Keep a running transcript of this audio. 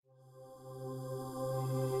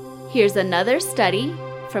Here's another study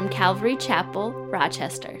from Calvary Chapel,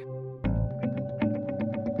 Rochester. You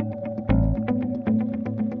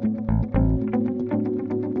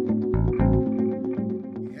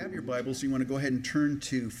have your Bibles, you want to go ahead and turn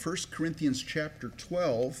to 1 Corinthians chapter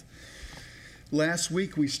 12. Last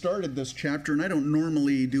week we started this chapter, and I don't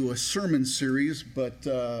normally do a sermon series, but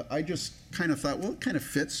I just kind of thought, well, it kind of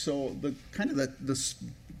fits. So this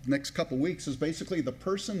next couple weeks is basically the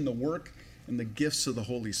person, the work, and the gifts of the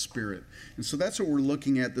Holy Spirit. And so that's what we're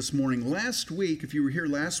looking at this morning. Last week, if you were here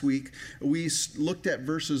last week, we looked at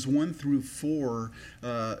verses 1 through 4.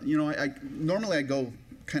 I normally go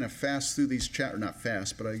kind of fast through these chapters, not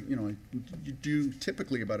fast, but I do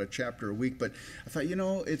typically about a chapter a week. But I thought,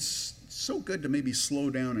 it's so good to maybe slow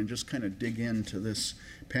down and just kind of dig into this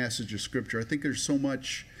passage of Scripture. I think there's so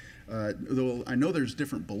much. Though I know there's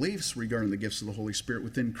different beliefs regarding the gifts of the Holy Spirit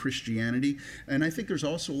within Christianity, and I think there's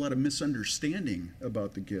also a lot of misunderstanding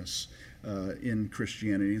about the gifts in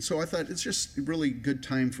Christianity. And so I thought it's just a really good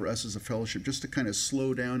time for us as a fellowship just to kind of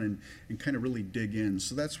slow down and kind of really dig in.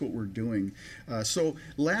 So that's what we're doing. So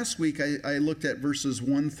last week I looked at verses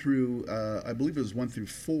 1 through, I believe it was 1 through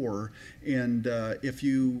 4, and if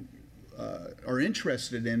you are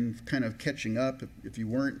interested in kind of catching up, if you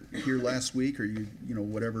weren't here last week or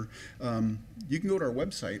whatever, you can go to our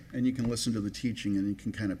website and you can listen to the teaching and you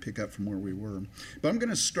can kind of pick up from where we were. But I'm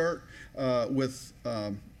going to start with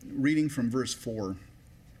reading from verse 4.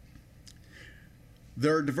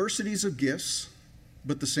 There are diversities of gifts,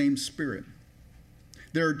 but the same Spirit.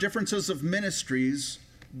 There are differences of ministries,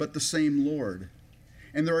 but the same Lord.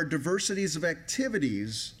 And there are diversities of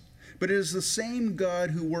activities, but it is the same God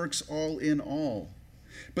who works all in all.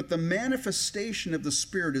 But the manifestation of the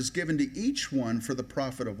Spirit is given to each one for the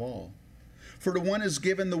profit of all. For to one is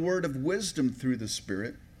given the word of wisdom through the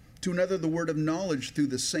Spirit, to another the word of knowledge through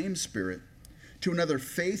the same Spirit, to another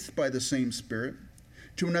faith by the same Spirit,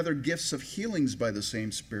 to another gifts of healings by the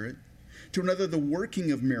same Spirit, to another the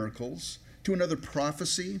working of miracles, to another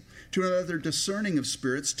prophecy, to another discerning of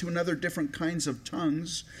spirits, to another different kinds of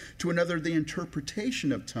tongues, to another the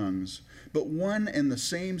interpretation of tongues. But one and the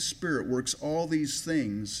same Spirit works all these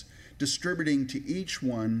things, distributing to each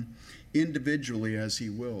one individually as he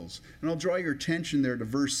wills. And I'll draw your attention there to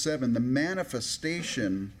verse 7. The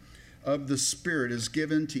manifestation of the Spirit is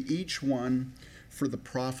given to each one for the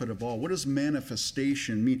profit of all. What does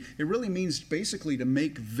manifestation mean? It really means basically to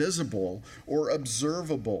make visible or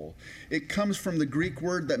observable. It comes from the Greek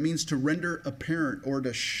word that means to render apparent or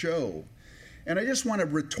to show. And I just want to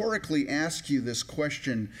rhetorically ask you this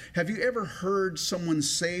question. Have you ever heard someone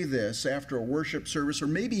say this after a worship service, or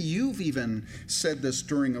maybe you've even said this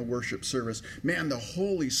during a worship service? Man, the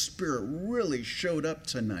Holy Spirit really showed up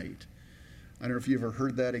tonight. I don't know if you ever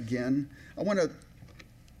heard that again. I want to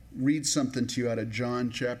read something to you out of John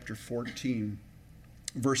chapter 14,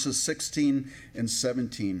 verses 16 and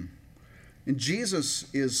 17. And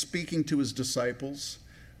Jesus is speaking to his disciples.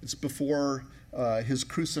 It's before his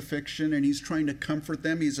crucifixion, and he's trying to comfort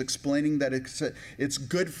them. He's explaining that it's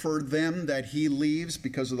good for them that he leaves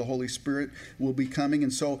because of the Holy Spirit will be coming.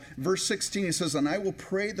 And so verse 16, he says, "And I will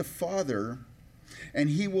pray the Father, and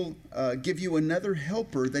he will give you another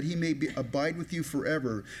helper, that he may abide with you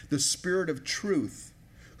forever, the Spirit of truth,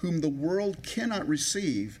 whom the world cannot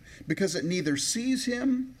receive, because it neither sees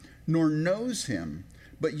him nor knows him.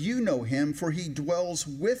 But you know him, for he dwells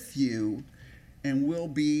with you and will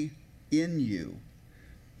be in you."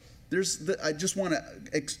 I just want to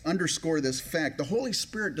underscore this fact. The Holy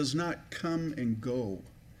Spirit does not come and go.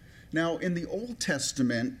 Now, in the Old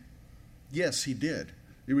Testament, yes, he did.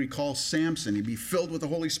 You recall Samson, he'd be filled with the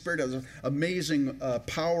Holy Spirit, has amazing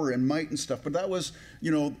power and might and stuff. But that was,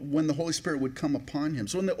 when the Holy Spirit would come upon him.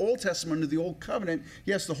 So in the Old Testament, under the Old Covenant,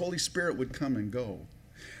 yes, the Holy Spirit would come and go.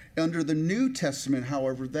 Under the New Testament,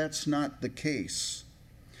 however, that's not the case.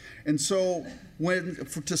 And so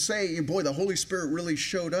to say, boy, the Holy Spirit really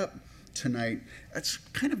showed up tonight, that's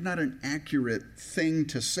kind of not an accurate thing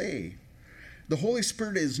to say. The Holy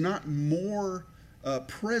Spirit is not more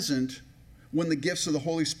present when the gifts of the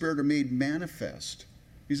Holy Spirit are made manifest.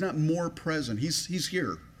 He's not more present. He's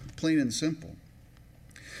here, plain and simple.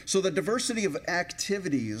 So the diversity of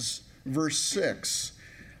activities, verse 6,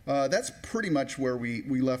 that's pretty much where we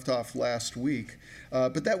left off last week.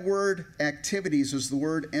 But that word activities is the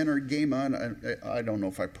word energema. And I don't know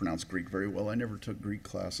if I pronounce Greek very well. I never took Greek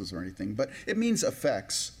classes or anything. But it means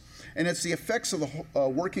effects. And it's the effects of the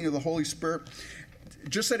working of the Holy Spirit.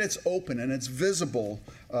 Just that it's open and it's visible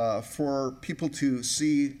for people to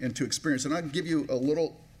see and to experience. And I'll give you a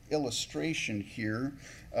little illustration here.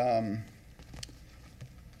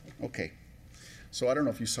 Okay. So I don't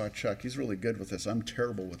know if you saw Chuck. He's really good with this. I'm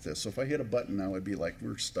terrible with this. So if I hit a button now, it'd be like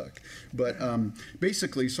we're stuck. But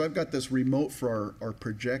basically, so I've got this remote for our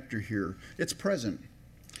projector here. It's present.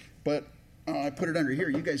 But I put it under here.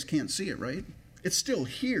 You guys can't see it, right? It's still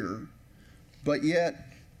here, but yet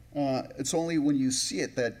it's only when you see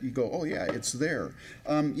it that you go, oh, yeah, it's there.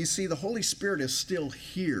 You see, the Holy Spirit is still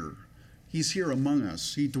here. He's here among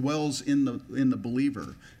us. He dwells in the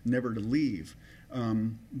believer, never to leave.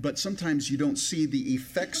 But sometimes you don't see the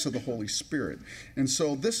effects of the Holy Spirit. And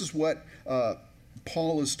so this is what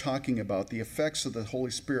Paul is talking about, the effects of the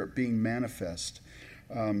Holy Spirit being manifest.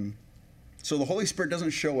 So the Holy Spirit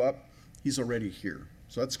doesn't show up. He's already here.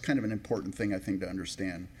 So that's kind of an important thing, I think, to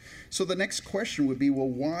understand. So the next question would be, well,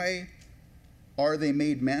 why are they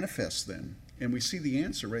made manifest then? And we see the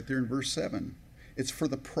answer right there in verse 7. It's for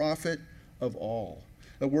the profit of all.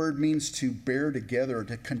 The word means to bear together,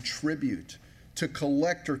 to contribute, to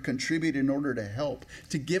collect or contribute in order to help,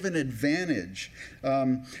 to give an advantage.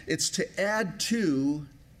 It's to add to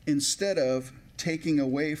instead of taking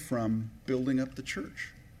away from building up the church.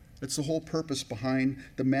 It's the whole purpose behind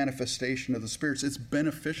the manifestation of the spirits. It's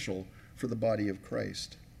beneficial for the body of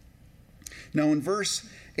Christ. Now in verse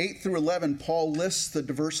 8 through 11, Paul lists the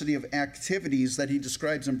diversity of activities that he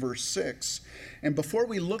describes in verse 6. And before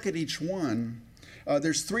we look at each one,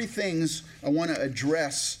 there's three things I want to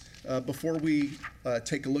address before we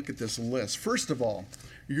take a look at this list. First of all,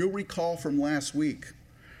 you'll recall from last week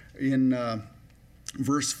in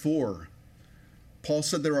verse 4, Paul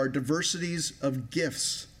said there are diversities of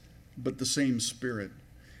gifts, but the same Spirit.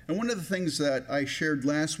 And one of the things that I shared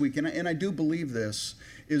last week, and I do believe this,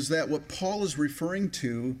 is that what Paul is referring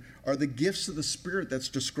to are the gifts of the Spirit that's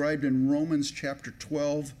described in Romans chapter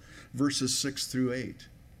 12, verses 6 through 8.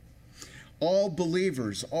 All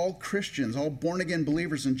believers, all Christians, all born-again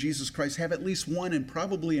believers in Jesus Christ have at least one, and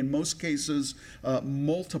probably in most cases,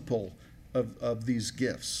 multiple of these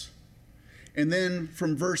gifts. And then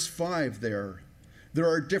from verse 5 there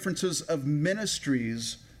are differences of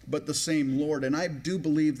ministries, but the same Lord. And I do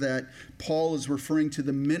believe that Paul is referring to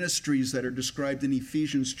the ministries that are described in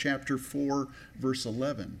Ephesians chapter 4, verse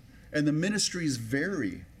 11. And the ministries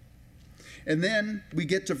vary. And then we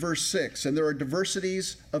get to verse 6, and there are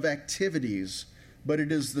diversities of activities, but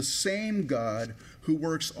it is the same God who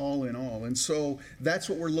works all in all. And so that's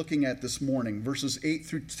what we're looking at this morning. Verses 8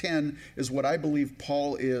 through 10 is what I believe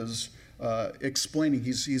Paul is explaining.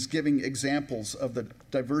 He's giving examples of the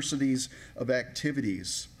diversities of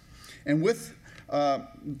activities. And with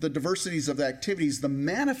the diversities of the activities, the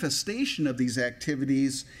manifestation of these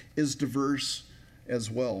activities is diverse as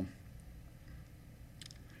well.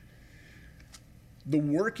 The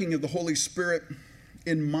working of the Holy Spirit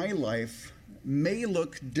in my life may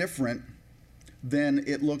look different than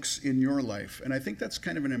it looks in your life. And I think that's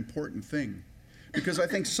kind of an important thing. Because I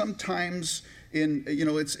think sometimes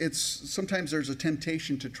sometimes there's a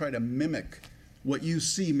temptation to try to mimic what you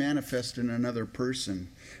see manifest in another person.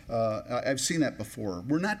 I've seen that before.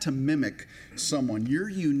 We're not to mimic someone. You're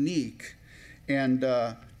unique. And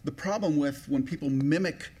the problem with when people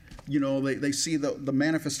mimic, they see the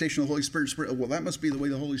manifestation of the Holy Spirit, well, that must be the way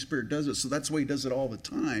the Holy Spirit does it, so that's the way he does it all the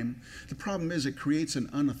time. The problem is it creates an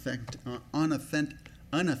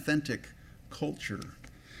unauthentic culture.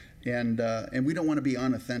 And we don't want to be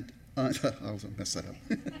unauthentic. I'll mess that up.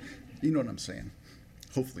 You know what I'm saying.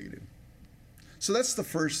 Hopefully you do. So that's the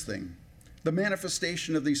first thing. The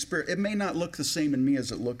manifestation of the Spirit. It may not look the same in me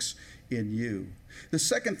as it looks in you. The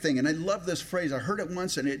second thing, and I love this phrase. I heard it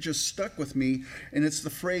once and it just stuck with me. And it's the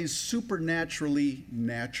phrase supernaturally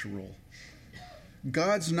natural.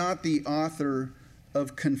 God's not the author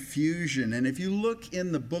of confusion. And if you look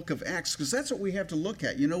in the book of Acts, because that's what we have to look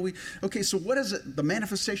at, so what is it, the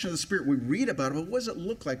manifestation of the Spirit, we read about it, but what does it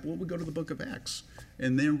look like? Well, we go to the book of Acts,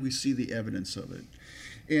 and then we see the evidence of it.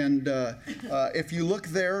 And if you look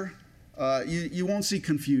there, you won't see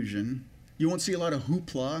confusion. You won't see a lot of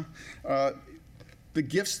hoopla. The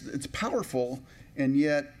gifts, it's powerful, and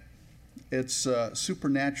yet it's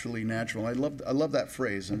supernaturally natural. I love that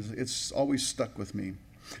phrase, and it's always stuck with me.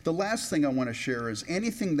 The last thing I want to share is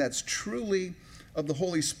anything that's truly of the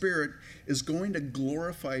Holy Spirit is going to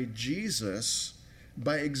glorify Jesus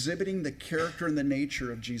by exhibiting the character and the nature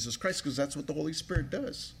of Jesus Christ, because that's what the Holy Spirit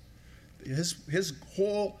does. His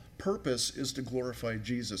whole purpose is to glorify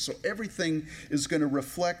Jesus. So everything is going to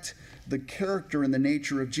reflect the character and the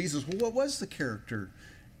nature of Jesus. Well, what was the character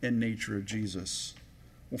and nature of Jesus?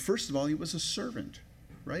 Well, first of all, he was a servant,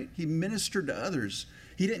 right? He ministered to others.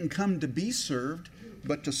 He didn't come to be served,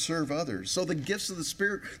 but to serve others. So the gifts of the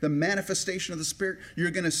Spirit, the manifestation of the Spirit, you're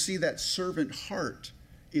going to see that servant heart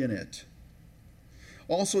in it.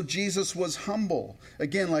 Also, Jesus was humble.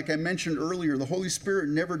 Again, like I mentioned earlier, the Holy Spirit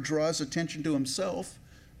never draws attention to himself,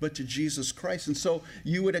 but to Jesus Christ. And so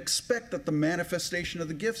you would expect that the manifestation of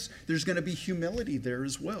the gifts, there's going to be humility there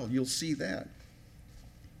as well. You'll see that.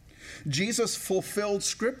 Jesus fulfilled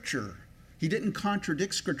Scripture. He didn't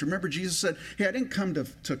contradict Scripture. Remember, Jesus said, hey, I didn't come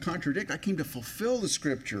to contradict. I came to fulfill the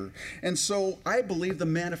Scripture. And so I believe the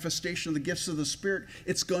manifestation of the gifts of the Spirit,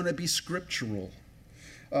 it's going to be scriptural.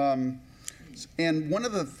 And one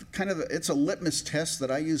of the it's a litmus test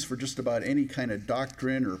that I use for just about any kind of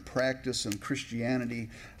doctrine or practice in Christianity.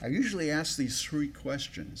 I usually ask these three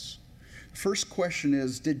questions. The first question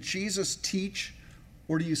is, did Jesus teach,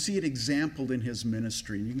 or do you see it exampled in his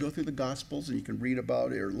ministry? And you can go through the Gospels and you can read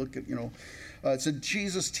about it or look at, it's a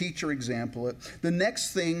Jesus teach or example it. The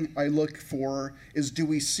next thing I look for is, do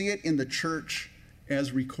we see it in the church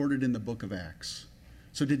as recorded in the book of Acts?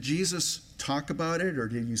 So did Jesus talk about it, or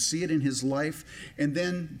did you see it in his life? And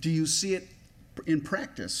then do you see it in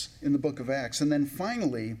practice in the book of Acts? And then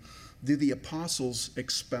finally, do the apostles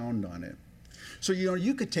expound on it? So,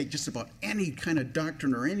 you could take just about any kind of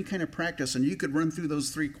doctrine or any kind of practice, and you could run through those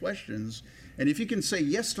three questions. And if you can say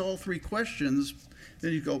yes to all three questions,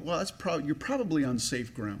 then you go, well, you're probably on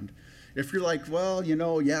safe ground. If you're like, well,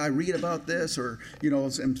 I read about this, or,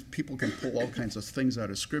 and people can pull all kinds of things out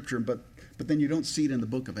of Scripture, but then you don't see it in the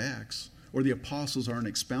book of Acts, or the apostles aren't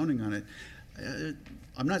expounding on it.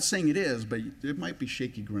 I'm not saying it is, but it might be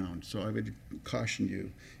shaky ground. So I would caution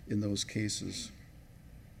you in those cases.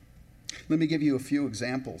 Let me give you a few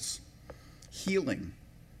examples. Healing.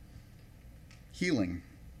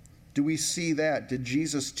 Do we see that? Did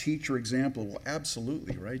Jesus teach or example? Well,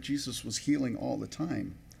 absolutely, right? Jesus was healing all the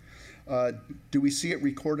time. Do we see it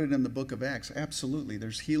recorded in the book of Acts? Absolutely.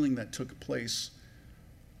 There's healing that took place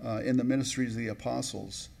in the ministries of the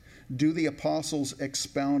apostles. Do the apostles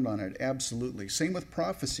expound on it? Absolutely. Same with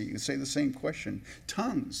prophecy. You say the same question.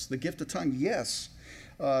 Tongues, the gift of tongue, yes.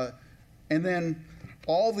 And then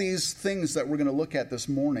all these things that we're going to look at this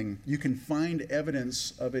morning, you can find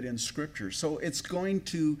evidence of it in Scripture. So it's going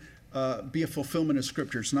to be a fulfillment of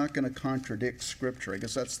Scripture. It's not going to contradict Scripture. I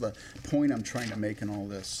guess that's the point I'm trying to make in all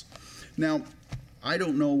this. Now, I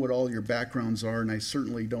don't know what all your backgrounds are, and I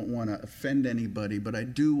certainly don't want to offend anybody, but I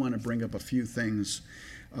do want to bring up a few things,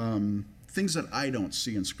 things that I don't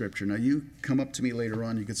see in Scripture. Now, you come up to me later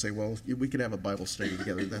on, you could say, well, we could have a Bible study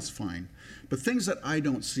together, that's fine. But things that I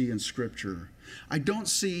don't see in Scripture, I don't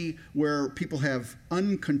see where people have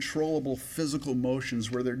uncontrollable physical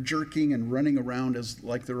motions, where they're jerking and running around as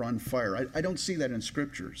like they're on fire. I don't see that in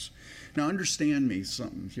Scriptures. Now, understand me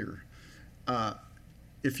something here.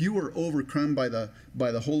 If you were overcome by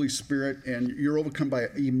the Holy Spirit, and you're overcome by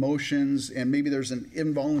emotions, and maybe there's an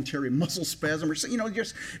involuntary muscle spasm, or you're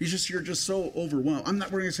just so overwhelmed.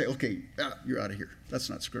 We're going to say, okay, you're out of here. That's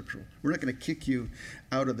not scriptural. We're not going to kick you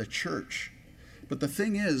out of the church. But the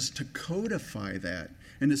thing is to codify that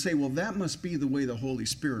and to say, well, that must be the way the Holy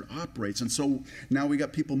Spirit operates. And so now we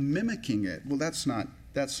got people mimicking it. Well, that's not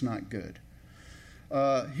good.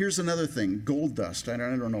 Here's another thing, gold dust. I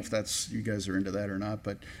don't know if you guys are into that or not,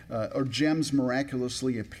 but or gems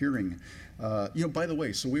miraculously appearing. By the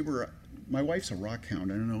way, so my wife's a rock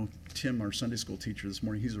hound. I don't know, Tim, our Sunday school teacher this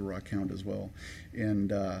morning, he's a rock hound as well.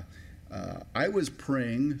 And I was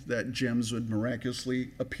praying that gems would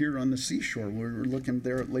miraculously appear on the seashore. We were looking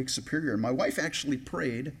there at Lake Superior. And my wife actually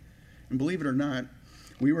prayed, and believe it or not,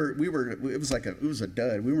 it was a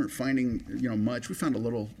dud. We weren't finding, much. We found a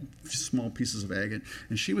little small pieces of agate,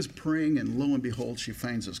 and she was praying, and lo and behold, she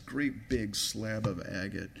finds this great big slab of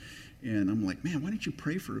agate. And I'm like, man, why don't you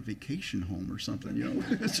pray for a vacation home or something,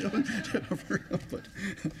 But,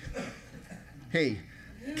 hey,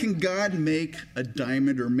 can God make a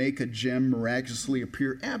diamond or make a gem miraculously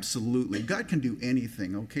appear? Absolutely. God can do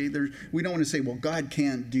anything, okay? We don't want to say, well, God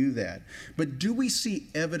can't do that. But do we see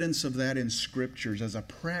evidence of that in Scriptures as a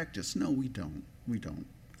practice? No, we don't.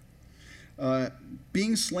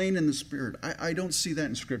 Being slain in the Spirit, I don't see that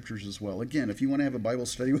in Scriptures as well. Again, if you want to have a Bible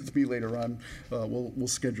study with me later on, we'll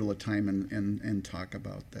schedule a time and talk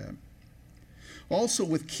about that. Also,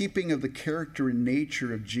 with keeping of the character and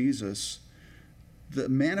nature of Jesus, the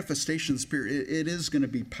manifestation of the Spirit, it is going to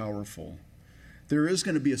be powerful. There is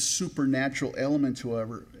going to be a supernatural element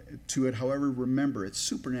to it. However, remember, it's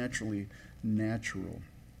supernaturally natural.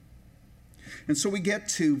 And so we get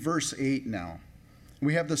to verse 8 now.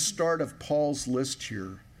 We have the start of Paul's list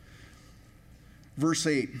here. Verse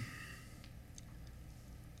 8.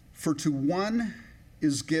 For to one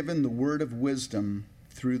is given the word of wisdom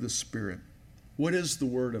through the Spirit. What is the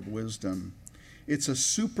word of wisdom? It's a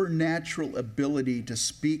supernatural ability to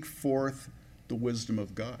speak forth the wisdom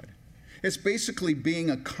of God. It's basically being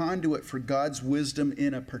a conduit for God's wisdom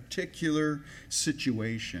in a particular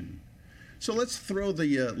situation. So let's throw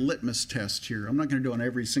the litmus test here. I'm not going to do it on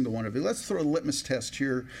every single one of you. Let's throw a litmus test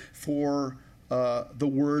here for the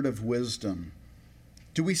word of wisdom.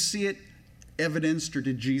 Do we see it evidenced, or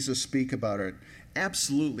did Jesus speak about it?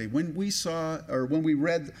 Absolutely. When we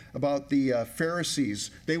read about the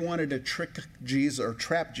Pharisees, they wanted to trick Jesus, or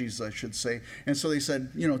trap Jesus, I should say. And so they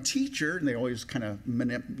said, teacher, and they always kind of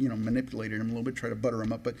manipulated him a little bit, try to butter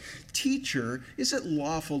him up. But teacher, is it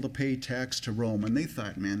lawful to pay tax to Rome? And they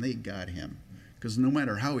thought, man, they got him. Because no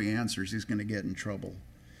matter how he answers, he's going to get in trouble.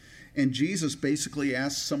 And Jesus basically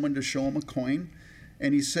asked someone to show him a coin.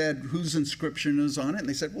 And he said, whose inscription is on it? And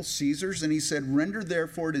they said, well, Caesar's. And he said, render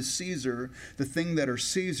therefore to Caesar the thing that are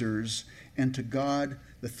Caesar's, and to God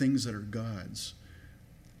the things that are God's.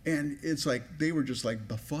 And it's like they were just like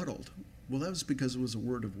befuddled. Well, that was because it was a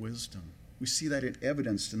word of wisdom. We see that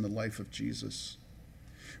evidenced in the life of Jesus.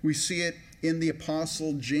 We see it in the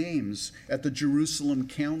Apostle James at the Jerusalem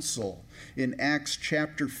Council in Acts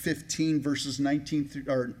chapter 15, verses 19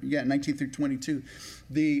 through 22.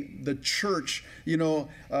 The church,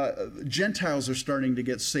 Gentiles are starting to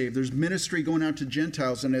get saved. There's ministry going out to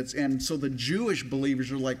Gentiles, and so the Jewish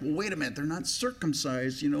believers are like, well, wait a minute, they're not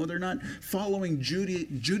circumcised, they're not following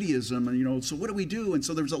Judaism, and so what do we do? And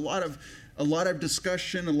so there's a lot of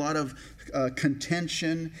discussion, a lot of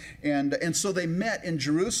contention, and so they met in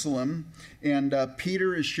Jerusalem, and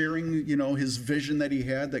Peter is sharing, his vision that he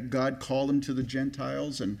had, that God called him to the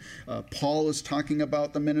Gentiles, and Paul is talking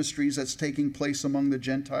about the ministries that's taking place among the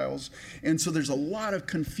Gentiles, and so there's a lot of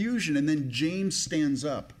confusion, and then James stands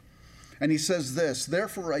up, and he says this,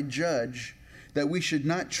 therefore I judge that we should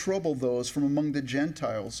not trouble those from among the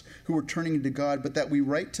Gentiles who are turning to God, but that we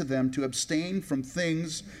write to them to abstain from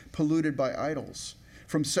things polluted by idols,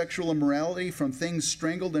 from sexual immorality, from things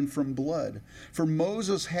strangled, and from blood. For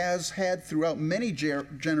Moses has had throughout many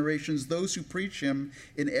generations those who preach him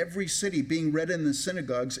in every city, being read in the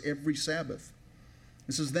synagogues every Sabbath.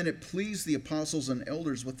 It says, then it pleased the apostles and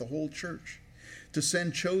elders with the whole church to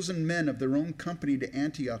send chosen men of their own company to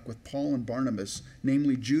Antioch with Paul and Barnabas,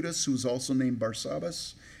 namely Judas, who is also named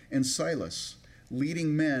Barsabbas, and Silas,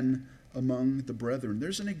 leading men among the brethren.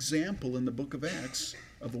 There's an example in the book of Acts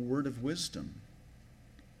of a word of wisdom.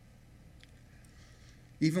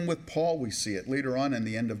 Even with Paul, we see it later on in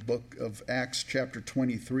the end of book of Acts chapter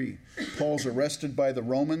 23. Paul's arrested by the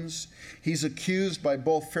Romans. He's accused by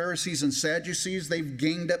both Pharisees and Sadducees. They've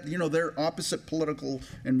ganged up, they're opposite political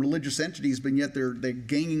and religious entities, but yet they're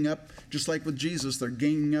ganging up, just like with Jesus, they're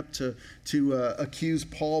ganging up to accuse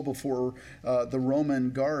Paul before the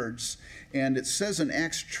Roman guards. And it says in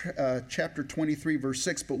Acts chapter 23, verse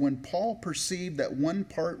 6, but when Paul perceived that one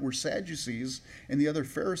part were Sadducees and the other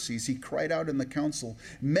Pharisees, he cried out in the council,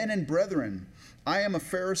 men and brethren, I am a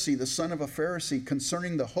Pharisee, the son of a Pharisee,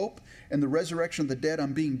 concerning the hope and the resurrection of the dead,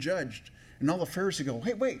 I'm being judged. And all the Pharisees go,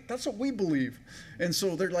 hey, wait, that's what we believe. And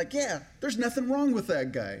so they're like, yeah, there's nothing wrong with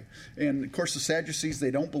that guy. And of course, the Sadducees,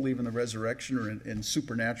 they don't believe in the resurrection or in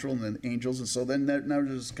supernatural and the angels. And so then now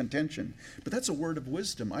there's contention. But that's a word of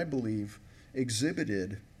wisdom, I believe,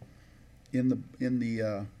 exhibited in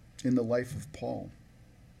the life of Paul.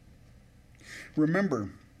 Remember,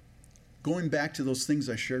 going back to those things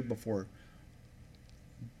I shared before,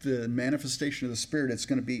 the manifestation of the Spirit, it's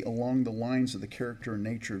going to be along the lines of the character and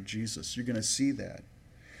nature of Jesus. You're going to see that.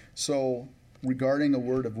 So, regarding a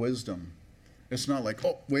word of wisdom, it's not like,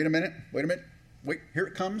 oh, wait a minute, here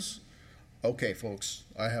it comes. Okay, folks,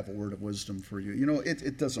 I have a word of wisdom for you.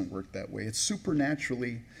 It doesn't work that way. It's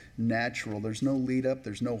supernaturally natural. There's no lead up.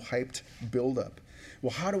 There's no hyped build up.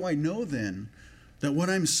 Well, how do I know then that what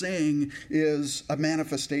I'm saying is a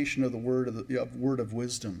manifestation of the word of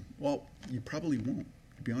wisdom? Well, you probably won't,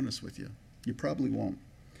 to be honest with you. You probably won't.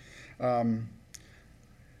 I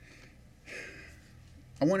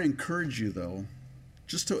want to encourage you, though,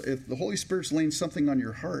 if the Holy Spirit's laying something on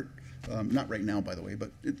your heart, not right now, by the way,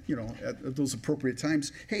 but at those appropriate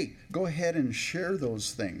times, hey, go ahead and share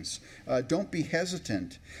those things. Don't be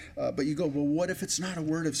hesitant. But you go, well, what if it's not a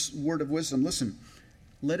word of wisdom? Listen,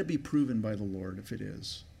 let it be proven by the Lord if it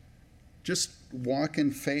is. Just walk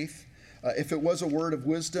in faith. If it was a word of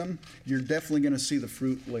wisdom, you're definitely going to see the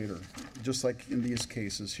fruit later, just like in these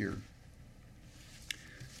cases here.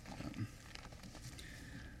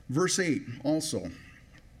 Verse 8 also.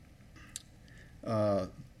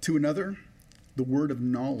 To another, the word of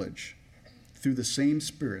knowledge through the same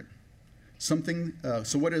Spirit. So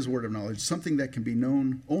what is word of knowledge? Something that can be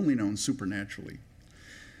only known supernaturally.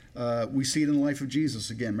 We see it in the life of Jesus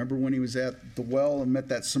again. Remember when he was at the well and met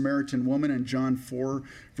that Samaritan woman in John 4,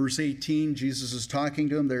 verse 18? Jesus is talking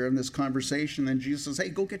to him. They're in this conversation. And Jesus says, hey,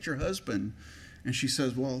 go get your husband. And she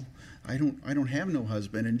says, well, I don't have no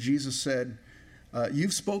husband. And Jesus said,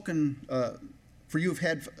 you've spoken, for you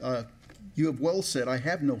have well said, I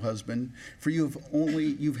have no husband. For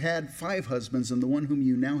you've had 5 husbands, and the one whom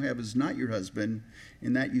you now have is not your husband.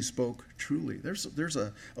 In that you spoke truly. There's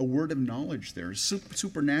a word of knowledge there,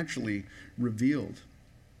 supernaturally revealed.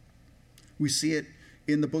 We see it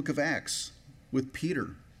in the book of Acts with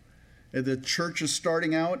Peter. The church is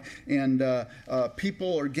starting out, and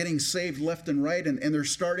people are getting saved left and right, and they're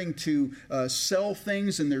starting to sell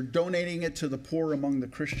things, and they're donating it to the poor among the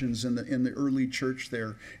Christians in the early church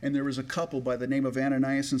there. And there was a couple by the name of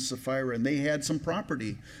Ananias and Sapphira, and they had some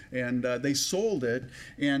property, and they sold it,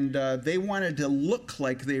 and they wanted to look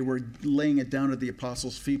like they were laying it down at the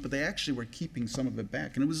apostles' feet, but they actually were keeping some of it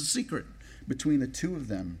back, and it was a secret between the two of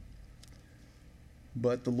them.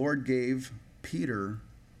 But the Lord gave Peter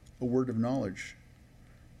a word of knowledge.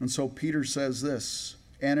 And so Peter says this,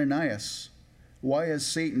 Ananias, why has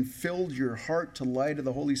Satan filled your heart to lie to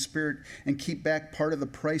the Holy Spirit and keep back part of the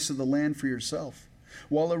price of the land for yourself?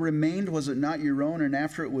 While it remained, was it not your own? And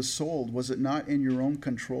after it was sold, was it not in your own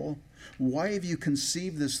control? Why have you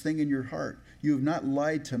conceived this thing in your heart? You have not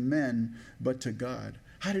lied to men, but to God.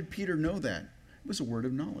 How did Peter know that? It was a word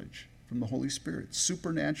of knowledge from the Holy Spirit,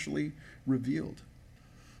 supernaturally revealed.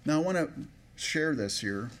 Now I want to share this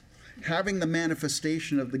here. Having the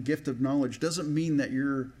manifestation of the gift of knowledge doesn't mean that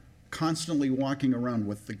you're constantly walking around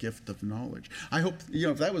with the gift of knowledge. I hope,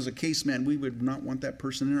 if that was the case, man, we would not want that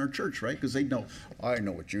person in our church, right? Because they'd know, I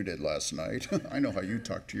know what you did last night. I know how you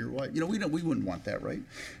talked to your wife. We wouldn't want that, right?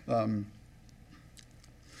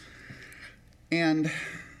 And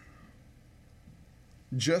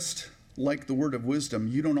just like the word of wisdom,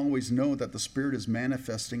 you don't always know that the Spirit is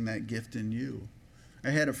manifesting that gift in you. I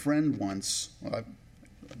had a friend once.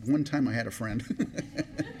 One time I had a friend.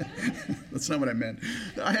 That's not what I meant.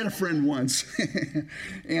 I had a friend once.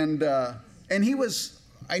 and he was,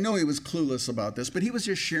 I know he was clueless about this, but he was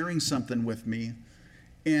just sharing something with me.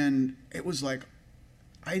 And it was like,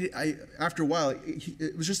 I after a while,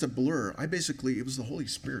 it was just a blur. It was the Holy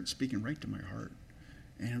Spirit speaking right to my heart.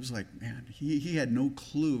 And it was like, man, he had no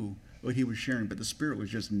clue what he was sharing, but the Spirit was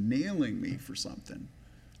just nailing me for something.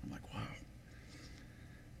 I'm like, wow.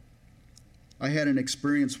 I had an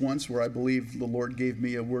experience once where I believe the Lord gave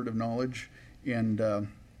me a word of knowledge, and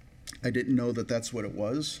I didn't know that that's what it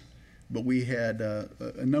was. But we had a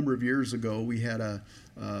number of years ago, we had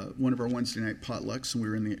one of our Wednesday night potlucks, and we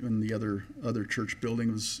were in the other church building.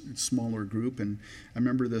 It was a smaller group, and I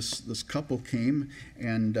remember this couple came,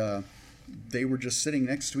 and they were just sitting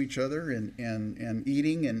next to each other and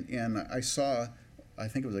eating, and I saw, I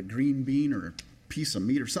think it was a green bean or a piece of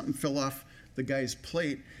meat or something fell off the guy's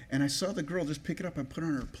plate, and I saw the girl just pick it up and put it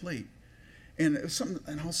on her plate, and it was something,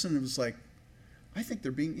 and all of a sudden it was like, I think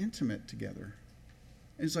they're being intimate together.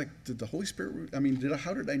 And it's like, did the Holy Spirit?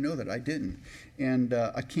 How did I know that? I didn't, and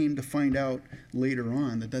I came to find out later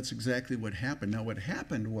on that that's exactly what happened. Now, what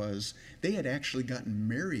happened was they had actually gotten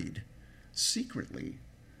married secretly,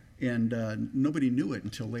 and nobody knew it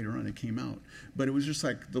until later on it came out. But it was just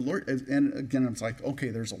like the Lord, and again, it's like, okay,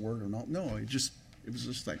 there's a word or not. No, it was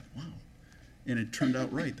just like, wow. And it turned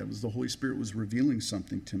out right. That was the Holy Spirit was revealing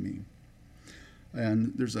something to me.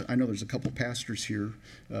 And I know there's a couple pastors here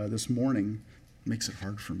this morning. Makes it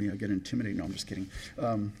hard for me. I get intimidated. No, I'm just kidding.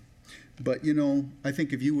 But, I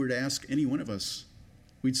think if you were to ask any one of us,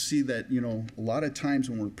 we'd see that, a lot of times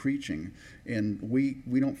when we're preaching and we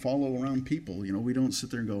don't follow around people, we don't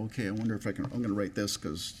sit there and go, okay, I wonder if I'm going to write this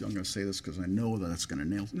because I'm going to say this because I know that that's going to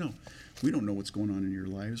nail. No, we don't know what's going on in your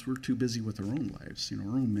lives. We're too busy with our own lives,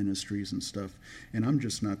 our own ministries and stuff. And I'm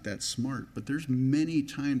just not that smart. But there's many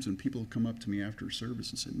times when people come up to me after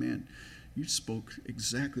service and say, man, you spoke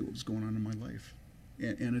exactly what was going on in my life.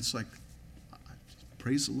 And it's like,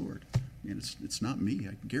 praise the Lord. And it's not me.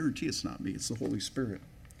 I guarantee it's not me. It's the Holy Spirit.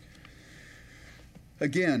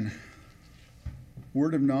 Again,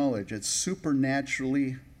 word of knowledge. It's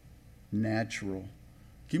supernaturally natural.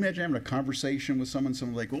 Can you imagine having a conversation with someone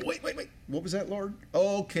like, well, wait, what was that, Lord?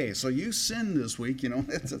 Okay, so you sinned this week,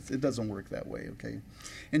 it doesn't work that way, okay?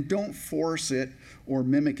 And don't force it or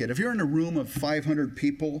mimic it. If you're in a room of 500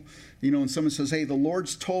 people, and someone says, hey, the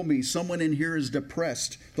Lord's told me someone in here is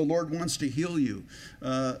depressed. The Lord wants to heal you.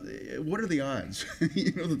 What are the odds?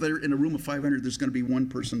 That they're in a room of 500, there's going to be one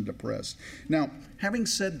person depressed. Now, having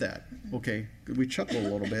said that, okay, we chuckle a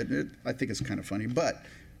little bit. I think it's kind of funny, but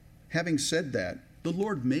having said that, the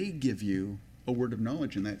Lord may give you a word of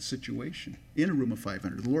knowledge in that situation in a room of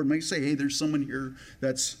 500. The Lord may say, hey, there's someone here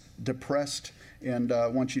that's depressed and I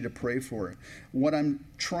want you to pray for it. What I'm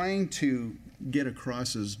trying to get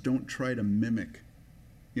across is don't try to mimic.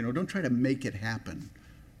 Don't try to make it happen.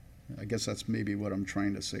 I guess that's maybe what I'm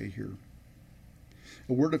trying to say here.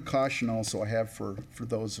 A word of caution also I have for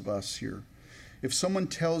those of us here. If someone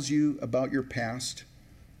tells you about your past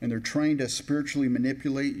and they're trying to spiritually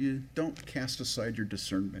manipulate you, don't cast aside your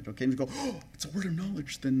discernment. Okay, and you go, oh, it's a word of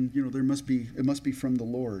knowledge. Then it must be from the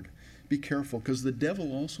Lord. Be careful, because the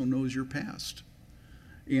devil also knows your past.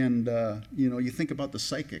 And you think about the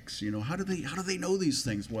psychics. How do they know these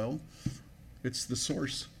things? Well, it's the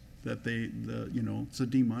source that it's a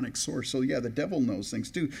demonic source. So yeah, the devil knows things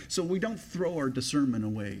too. So we don't throw our discernment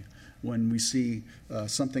away when we see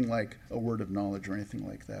something like a word of knowledge or anything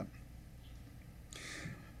like that.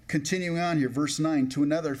 Continuing on here, verse 9, to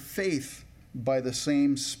another faith by the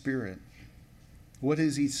same Spirit. What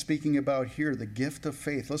is he speaking about here? The gift of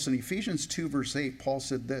faith. Listen, Ephesians 2 verse 8, Paul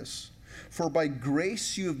said this, for by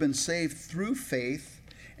grace you have been saved through faith,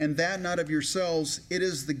 and that not of yourselves, it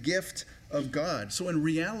is the gift of God. So in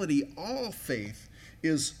reality, all faith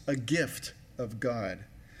is a gift of God.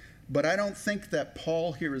 But I don't think that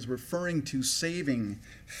Paul here is referring to saving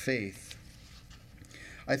faith.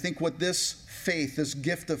 I think what this faith, this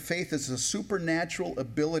gift of faith, is a supernatural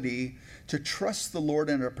ability to trust the Lord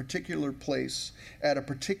in a particular place, at a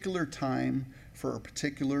particular time, for a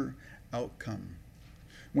particular outcome.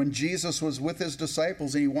 When Jesus was with his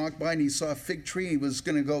disciples and he walked by and he saw a fig tree, he was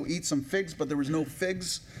going to go eat some figs, but there was no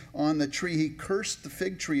figs on the tree. He cursed the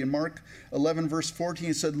fig tree. In Mark 11 verse 14,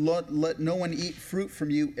 he said, let no one eat fruit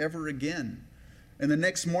from you ever again. And the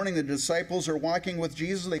next morning, the disciples are walking with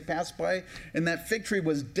Jesus. They pass by, and that fig tree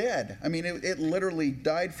was dead. I mean, it literally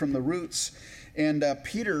died from the roots. And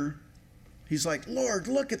Peter, he's like, Lord,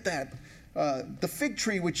 look at that. The fig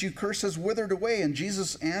tree which you curse has withered away. And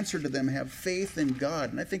Jesus answered to them, have faith in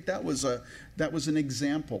God. And I think that was an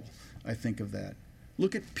example, I think, of that.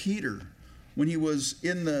 Look at Peter. When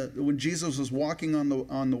Jesus was walking on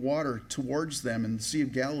the water towards them in the Sea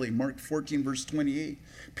of Galilee, Mark 14 verse 28,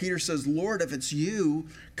 Peter says, Lord, if it's you,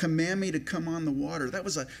 command me to come on the water. That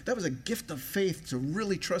was a gift of faith, to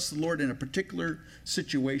really trust the Lord in a particular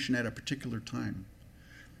situation at a particular time.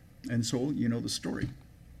 And so, you know the story.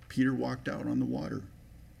 Peter walked out on the water.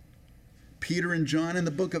 Peter and John in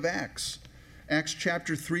the book of Acts. Acts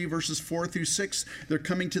chapter 3, verses 4 through 6, they're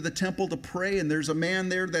coming to the temple to pray, and there's a man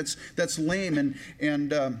there that's lame,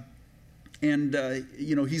 and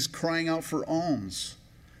he's crying out for alms.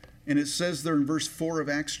 And it says there in verse 4 of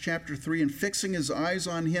Acts chapter 3, and fixing his eyes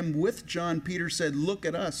on him with John, Peter said, look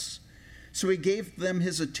at us. So he gave them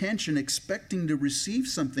his attention, expecting to receive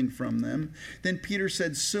something from them. Then Peter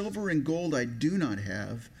said, silver and gold I do not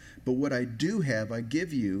have, but what I do have I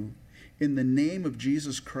give you. In the name of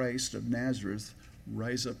Jesus Christ of Nazareth,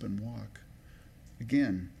 rise up and walk.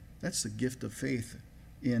 Again, that's the gift of faith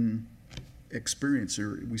in experience,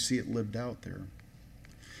 or we see it lived out there.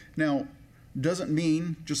 Now, doesn't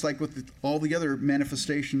mean, just like with all the other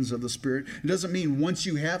manifestations of the Spirit, it doesn't mean once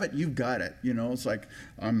you have it, you've got it. It's like,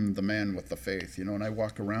 I'm the man with the faith, and I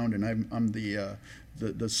walk around and I'm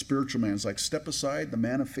the spiritual man. It's like, step aside, the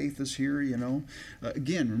man of faith is here,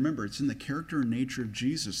 Again, remember, it's in the character and nature of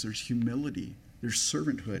Jesus. There's humility, there's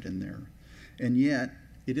servanthood in there. And yet,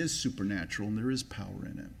 it is supernatural and there is power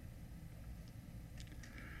in it.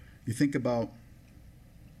 You think about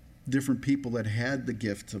different people that had the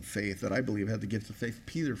gift of faith, that I believe had the gift of faith.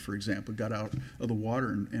 Peter, for example, got out of the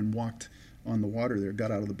water and walked on the water there,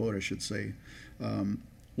 got out of the boat, I should say.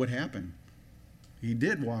 What happened? He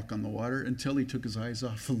did walk on the water until he took his eyes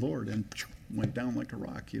off the Lord and went down like a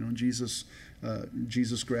rock. Jesus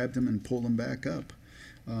grabbed him and pulled him back up.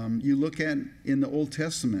 You look at in the Old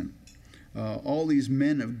Testament, all these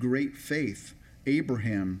men of great faith.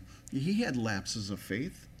 Abraham, he had lapses of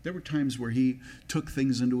faith. There were times where he took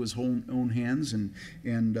things into his own hands and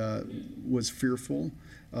was fearful.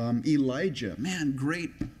 Elijah, man,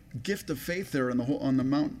 great gift of faith there on the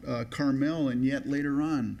Mount Carmel, and yet later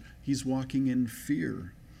on he's walking in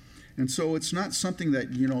fear. And so it's not something that,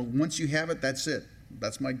 once you have it, that's it.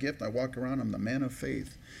 That's my gift. I walk around, I'm the man of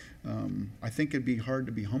faith. I think it'd be hard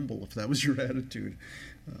to be humble if that was your attitude.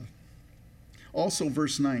 Also,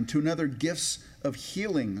 verse 9, to another gifts of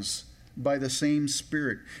healings by the same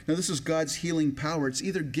Spirit. Now, this is God's healing power. It's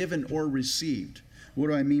either given or received. What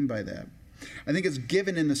do I mean by that? I think it's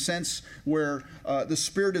given in the sense where the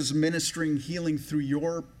Spirit is ministering healing through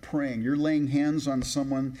your praying. You're laying hands on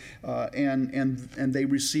someone and they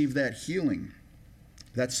receive that healing.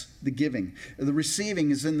 That's the giving. The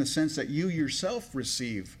receiving is in the sense that you yourself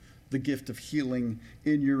receive the gift of healing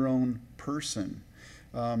in your own person.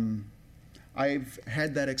 I've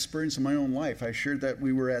had that experience in my own life. I shared that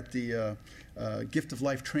we were at the Gift of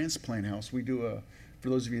Life Transplant House. We do for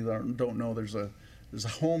those of you that don't know, there's a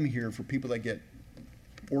home here for people that get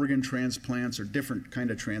organ transplants or different kind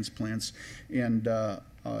of transplants, and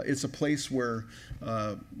it's a place where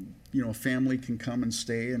a family can come and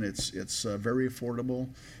stay, and it's very affordable.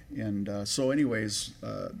 And so, anyways,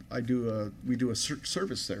 we do a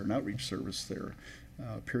service there, an outreach service there.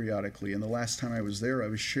 Periodically, and the last time I was there, I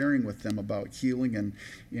was sharing with them about healing,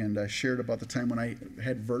 and I shared about the time when I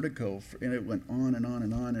had vertigo, and it went on and on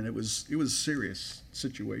and on, and it was a serious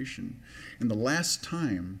situation. And the last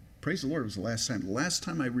time, praise the Lord, it was the last time. The last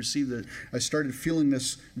time I received it, I started feeling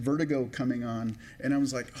this vertigo coming on, and I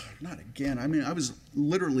was like, oh, not again. I mean, I was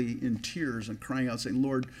literally in tears and crying out, saying,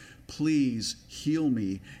 Lord, please heal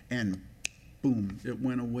me. And boom, it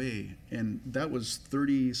went away. And that was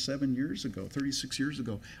 36 years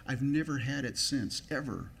ago. I've never had it since,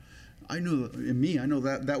 ever. I know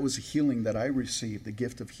that was a healing that I received, the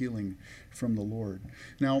gift of healing from the Lord.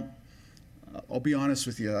 Now, I'll be honest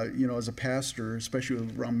with you, as a pastor, especially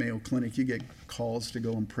around Mayo Clinic, you get calls to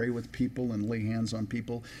go and pray with people and lay hands on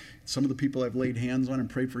people. Some of the people I've laid hands on and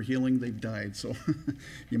prayed for healing, they've died. So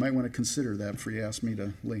you might want to consider that before you ask me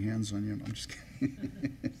to lay hands on you. I'm just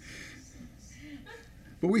kidding.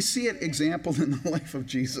 But we see it exampled in the life of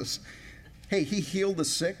Jesus. Hey, he healed the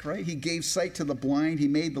sick, right? He gave sight to the blind. He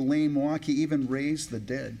made the lame walk. He even raised the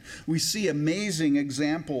dead. We see amazing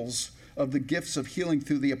examples of the gifts of healing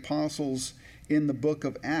through the apostles in the book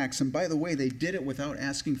of Acts. And by the way, they did it without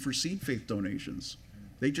asking for seed faith donations.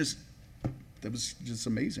 That was just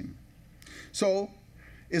amazing. So,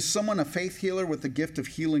 is someone a faith healer with the gift of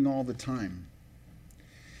healing all the time?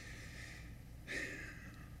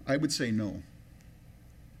 I would say no.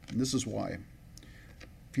 And this is why.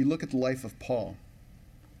 If you look at the life of Paul,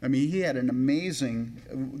 I mean, he had an amazing,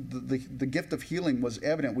 the gift of healing was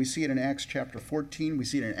evident. We see it in Acts chapter 14. We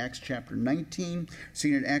see it in Acts chapter 19. We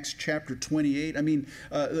see it in Acts chapter 28. I mean,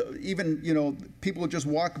 even, people would just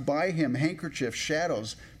walk by him, handkerchiefs,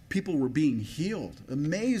 shadows. People were being healed.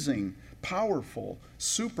 Amazing, powerful,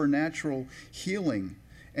 supernatural healing.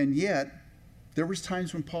 And yet, there was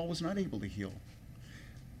times when Paul was not able to heal.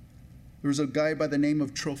 There was a guy by the name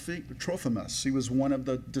of Trophimus. He was one of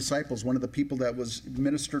the disciples, one of the people that was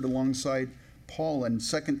ministered alongside Paul. In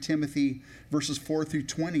 2 Timothy verses 4 through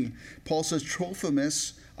 20, Paul says,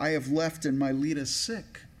 Trophimus I have left in Miletus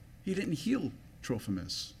sick. He didn't heal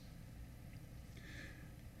Trophimus.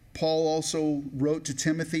 Paul also wrote to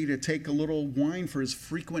Timothy to take a little wine for his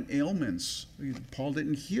frequent ailments. Paul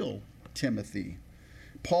didn't heal Timothy.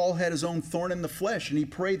 Paul had his own thorn in the flesh, and he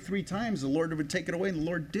prayed 3 times the Lord would take it away, and the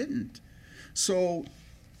Lord didn't. So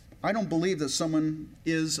I don't believe that someone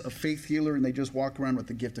is a faith healer and they just walk around with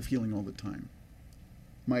the gift of healing all the time.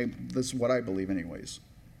 This is what I believe anyways.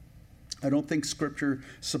 I don't think Scripture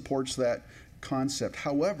supports that concept.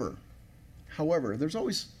 However, there's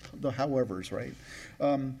always the howevers, right?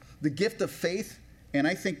 The gift of faith and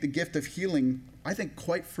I think the gift of healing, I think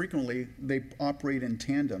quite frequently they operate in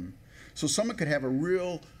tandem. So someone could have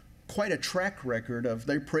quite a track record of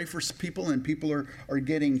they pray for people and people are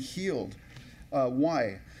getting healed.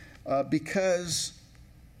 Why? Because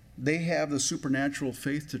they have the supernatural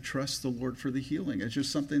faith to trust the Lord for the healing. It's just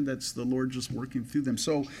something that's the Lord just working through them.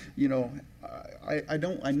 So,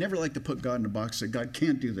 I never like to put God in a box that God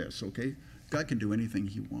can't do this, okay? God can do anything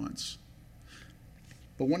he wants.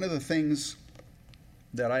 But one of the things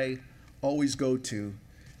that I always go to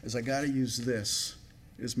is I got to use this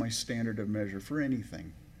as my standard of measure for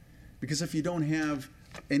anything. Because if you don't have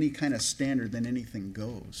any kind of standard, then anything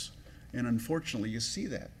goes. And unfortunately, you see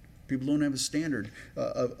that. People don't have a standard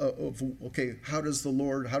of okay, how does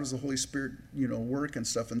the Holy Spirit, work and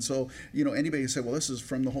stuff. And so, anybody can say, well, this is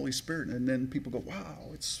from the Holy Spirit. And then people go, wow,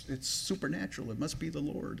 it's supernatural. It must be the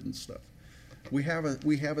Lord and stuff. We have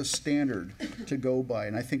a standard to go by.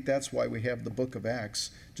 And I think that's why we have the book of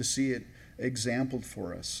Acts, to see it exampled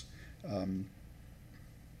for us.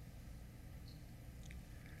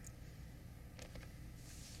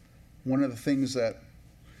 One of the things that,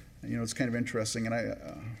 it's kind of interesting, and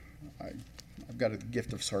I've got a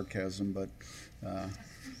gift of sarcasm, but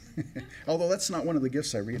although that's not one of the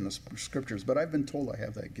gifts I read in the scriptures, but I've been told I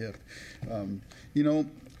have that gift.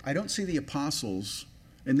 I don't see the apostles,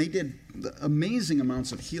 and they did amazing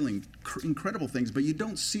amounts of healing, incredible things, but you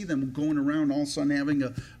don't see them going around all of a sudden having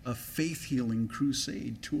a faith healing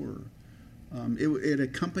crusade tour. It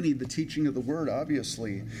accompanied the teaching of the word,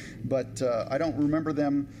 obviously, but I don't remember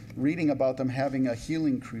them reading about them having a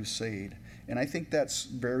healing crusade, and I think that's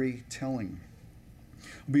very telling.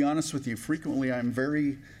 I'll be honest with you, frequently I'm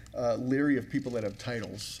very leery of people that have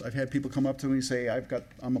titles. I've had people come up to me and say,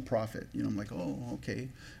 I'm a prophet. I'm like, oh, okay.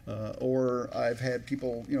 Or I've had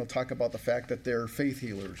people, talk about the fact that they're faith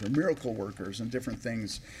healers or miracle workers and different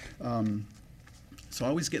things. So I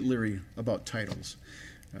always get leery about titles.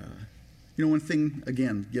 One thing,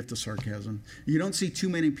 again, gift of sarcasm, you don't see too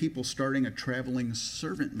many people starting a traveling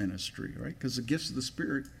servant ministry, right? Because the gifts of the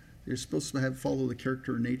Spirit, they're supposed to follow the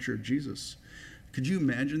character and nature of Jesus. Could you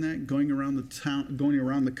imagine that, going around the town, going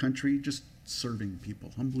around the country, just serving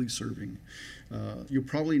people, humbly serving? You'll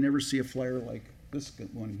probably never see a flyer like this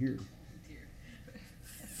one here.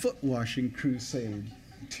 Foot washing crusade,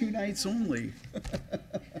 2 nights only.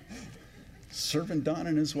 Serving Don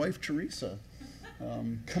and his wife Teresa.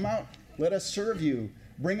 Come out, let us serve you.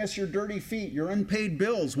 Bring us your dirty feet, your unpaid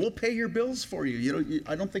bills. We'll pay your bills for you.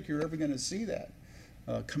 I don't think you're ever going to see that.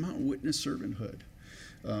 Come out and witness servanthood.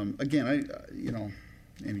 Again,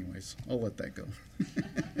 anyways, I'll let that go.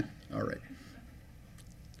 All right.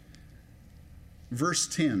 Verse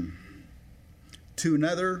 10. To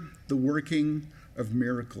another, the working of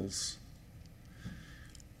miracles.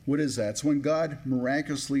 What is that? It's when God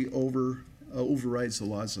miraculously overrides the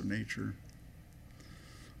laws of nature.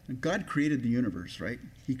 And God created the universe, right?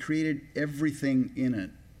 He created everything in it.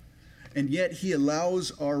 And yet he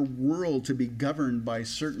allows our world to be governed by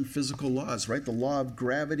certain physical laws, right? The law of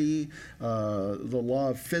gravity, the law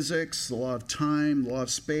of physics, the law of time, the law of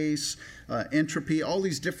space, entropy, all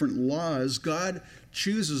these different laws. God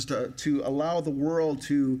chooses to allow the world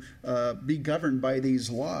to be governed by these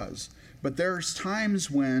laws. But there's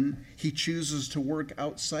times when he chooses to work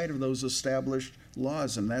outside of those established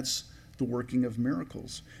laws, and that's the working of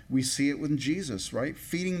miracles. We see it with Jesus, right?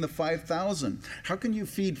 Feeding the 5,000. How can you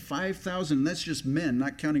feed 5,000? That's just men,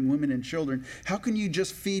 not counting women and children. How can you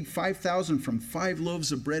just feed 5,000 from 5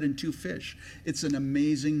 loaves of bread and 2 fish? It's an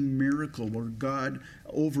amazing miracle where God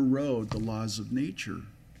overrode the laws of nature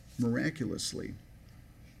miraculously.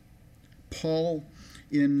 Paul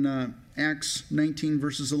in Acts 19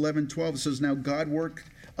 verses 11, 12 says, now God worked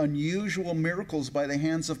unusual miracles by the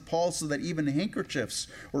hands of Paul, so that even handkerchiefs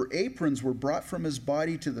or aprons were brought from his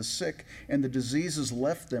body to the sick, and the diseases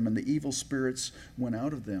left them, and the evil spirits went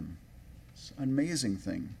out of them. It's an amazing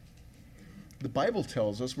thing. The Bible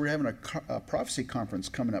tells us, we're having a prophecy conference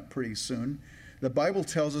coming up pretty soon. The Bible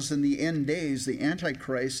tells us in the end days, the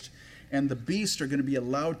Antichrist and the beast are going to be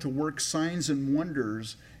allowed to work signs and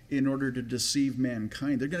wonders in order to deceive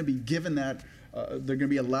mankind. They're going to be given that. They're going to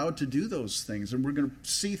be allowed to do those things, and we're going to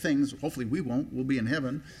see things. Hopefully we won't. We'll be in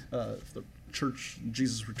heaven if the church,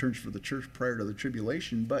 Jesus returns for the church prior to the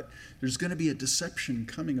tribulation, but there's going to be a deception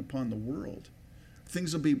coming upon the world.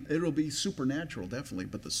 It'll be supernatural, definitely,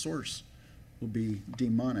 but the source will be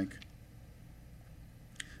demonic.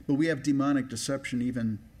 But we have demonic deception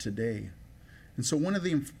even today. And so one of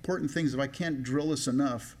the important things, if I can't drill this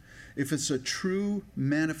enough, if it's a true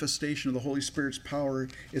manifestation of the Holy Spirit's power,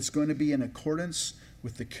 it's going to be in accordance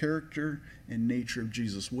with the character and nature of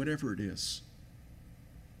Jesus, whatever it is.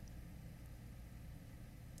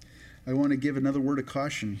 I want to give another word of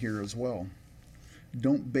caution here as well.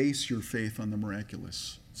 Don't base your faith on the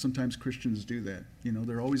miraculous. Sometimes Christians do that.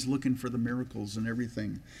 They're always looking for the miracles and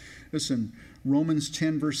everything. Listen, Romans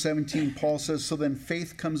 10 verse 17, Paul says, so then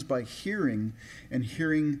faith comes by hearing, and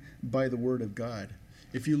hearing by the word of God.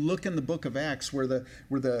 If you look in the book of Acts, where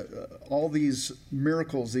all these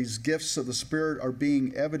miracles, these gifts of the Spirit are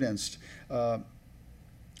being evidenced, the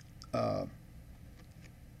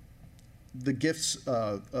gifts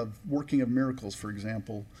of working of miracles, for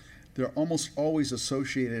example, they're almost always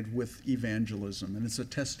associated with evangelism, and it's a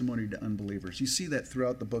testimony to unbelievers. You see that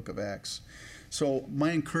throughout the book of Acts. So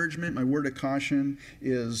my encouragement, my word of caution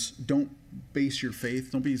is don't base your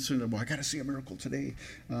faith. Don't be saying, well, I got to see a miracle today.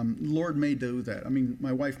 The Lord may do that. I mean,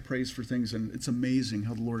 my wife prays for things, and it's amazing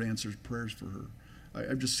how the Lord answers prayers for her.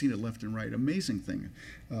 I've just seen it left and right. Amazing thing.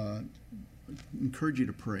 Encourage you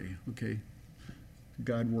to pray, okay?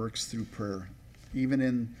 God works through prayer. Even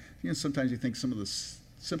in, sometimes you think some of the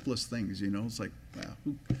simplest things, it's like, wow,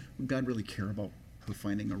 would God really care about her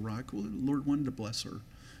finding a rock? Well, the Lord wanted to bless her.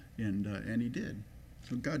 And he did.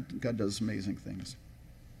 So God does amazing things.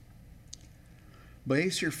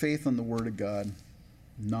 Base your faith on the Word of God,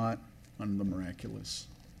 not on the miraculous.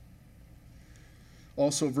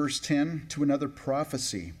 Also, verse 10, to another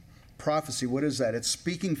prophecy. Prophecy, what is that? It's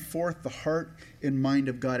speaking forth the heart and mind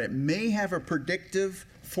of God. It may have a predictive,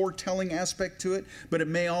 foretelling aspect to it, but it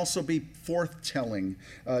may also be forthtelling,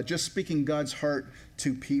 just speaking God's heart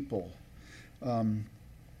to people.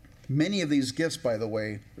 Many of these gifts, by the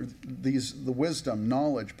way, the wisdom,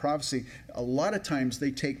 knowledge, prophecy, a lot of times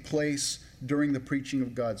they take place during the preaching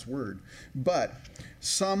of God's word. But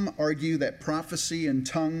some argue that prophecy and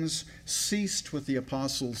tongues ceased with the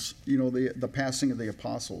apostles, the passing of the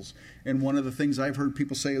apostles. And one of the things I've heard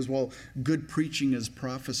people say is, well, good preaching is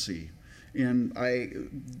prophecy. And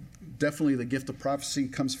definitely the gift of prophecy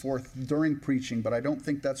comes forth during preaching, but I don't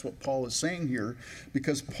think that's what Paul is saying here,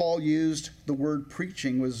 because Paul used the word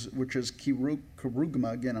preaching, which is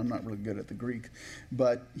kerugma. Again, I'm not really good at the Greek,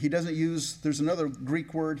 but he doesn't use, there's another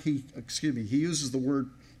Greek word, he uses the word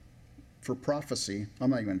for prophecy. I'm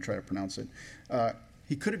not even going to try to pronounce it.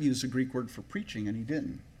 He could have used a Greek word for preaching, and he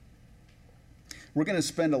didn't. We're going to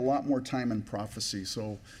spend a lot more time in prophecy,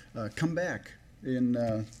 so come back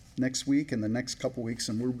in next week and the next couple weeks,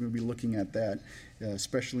 and we're going to be looking at that,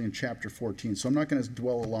 especially in chapter 14. So I'm not going to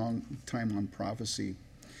dwell a long time on prophecy.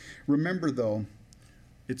 Remember, though,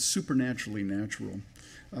 it's supernaturally natural.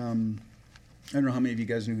 I don't know how many of you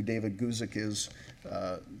guys know who David Guzik is,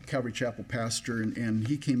 Calvary Chapel pastor, and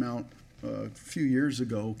he came out a few years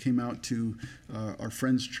ago, came out to our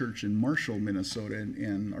friend's church in Marshall, Minnesota,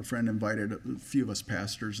 and our friend invited a few of us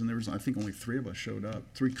pastors, and there was, I think, only 3 of us showed up,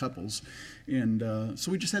 3 couples, and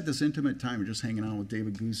so we just had this intimate time, just hanging out with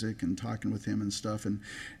David Guzik and talking with him and stuff,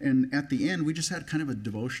 and at the end, we just had kind of a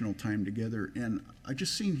devotional time together, and I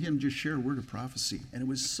just seen him just share a word of prophecy, and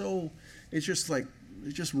it's just like,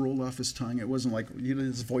 it just rolled off his tongue. It wasn't like,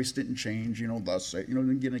 his voice didn't change, thus say,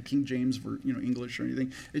 didn't get a King James for, English or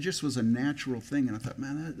anything. It just was a natural thing. And I thought,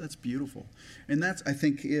 man, that's beautiful. And that's, I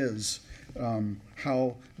think, is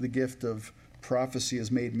how the gift of prophecy is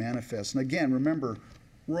made manifest. And again, remember,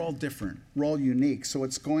 we're all different. We're all unique. So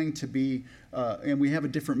it's going to be, and we have a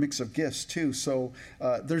different mix of gifts too. So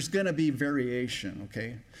there's going to be variation,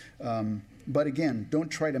 okay? But again, don't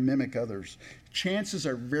try to mimic others. Chances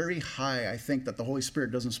are very high, I think, that the Holy Spirit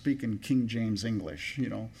doesn't speak in King James English,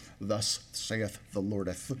 thus saith the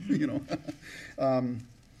Lordeth,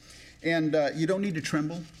 And you don't need to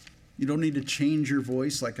tremble. You don't need to change your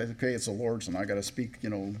voice like, okay, it's the Lord's and I got to speak,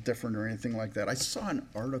 different or anything like that. I saw an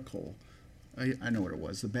article. I know what it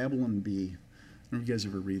was, the Babylon Bee. I don't know if you guys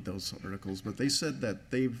ever read those articles, but they said that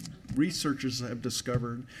researchers have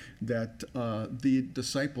discovered that the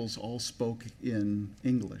disciples all spoke in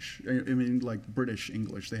English. I mean, like British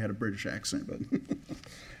English. They had a British accent, but.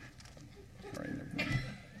 All right, everybody.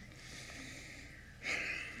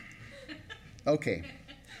 Okay.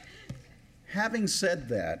 Having said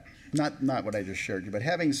that, not what I just shared you, but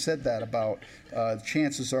having said that about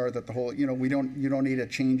chances are that the whole, you don't need to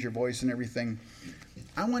change your voice and everything.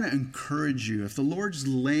 I want to encourage you, if the Lord's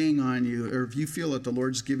laying on you, or if you feel that the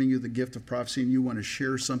Lord's giving you the gift of prophecy and you want to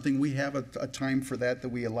share something, we have a time for that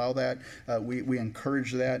we allow that. We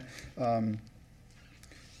encourage that.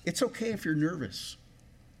 It's okay if you're nervous.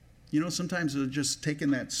 Sometimes just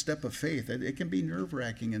taking that step of faith, it can be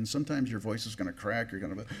nerve-wracking, and sometimes your voice is going to crack. You're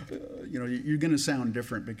going to, you're going to sound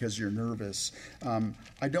different because you're nervous.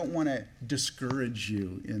 I don't want to discourage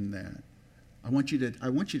you in that. I want you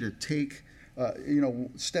to take.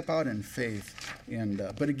 Step out in faith,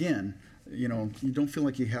 but again, you don't feel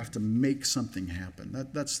like you have to make something happen.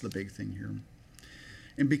 That's the big thing here.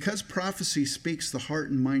 And because prophecy speaks the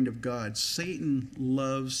heart and mind of God, Satan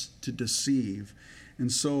loves to deceive.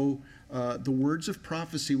 And so the words of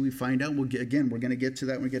prophecy we find out, we're going to get to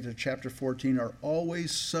that when we get to chapter 14, are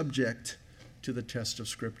always subject to the test of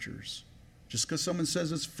scriptures. Just because someone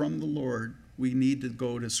says it's from the Lord, we need to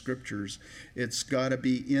go to scriptures. It's got to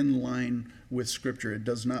be in line with scripture. It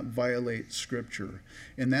does not violate scripture.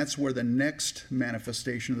 And that's where the next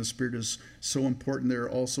manifestation of the Spirit is so important there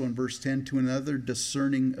also in verse 10, to another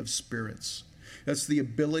discerning of spirits. That's the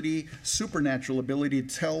ability, supernatural ability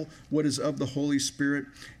to tell what is of the Holy Spirit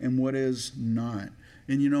and what is not.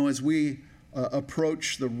 And as we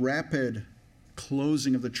approach the rapid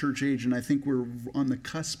closing of the church age, and I think we're on the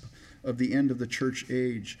cusp of the end of the church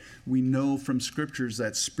age, we know from scriptures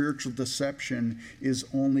that spiritual deception is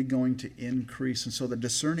only going to increase. And so the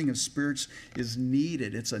discerning of spirits is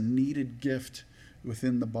needed. It's a needed gift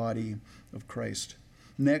within the body of Christ.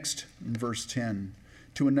 Next, in verse 10,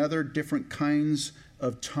 to another different kinds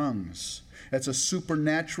of tongues. That's a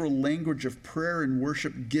supernatural language of prayer and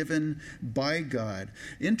worship given by God.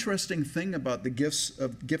 Interesting thing about the gift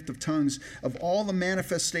of tongues, of all the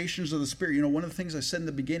manifestations of the Spirit, one of the things I said in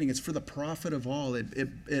the beginning, it's for the profit of all. It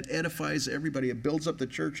edifies everybody. It builds up the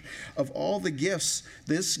church. Of all the gifts,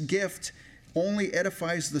 this gift only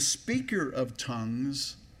edifies the speaker of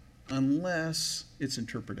tongues unless it's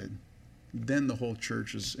interpreted. Then the whole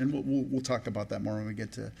church is, and we'll talk about that more when we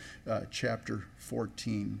get to chapter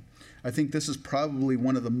 14. I think this is probably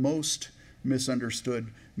one of the most misunderstood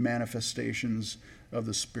manifestations of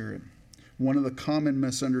the Spirit. One of the common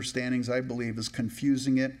misunderstandings, I believe, is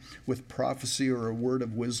confusing it with prophecy or a word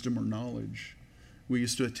of wisdom or knowledge. We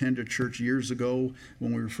used to attend a church years ago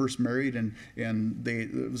when we were first married, and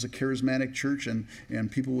it was a charismatic church, and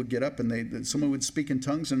people would get up and someone would speak in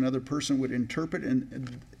tongues and another person would interpret,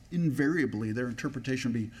 and invariably their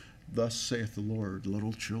interpretation would be, "Thus saith the Lord,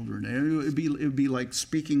 little children." And it would be like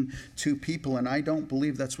speaking to people, and I don't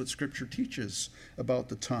believe that's what Scripture teaches about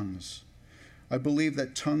the tongues. I believe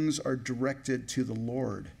that tongues are directed to the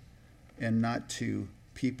Lord and not to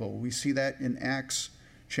people. We see that in Acts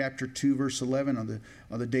chapter 2, verse 11, on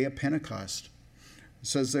the day of Pentecost. It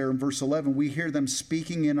says there in verse 11, "We hear them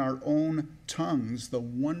speaking in our own tongues the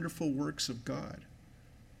wonderful works of God."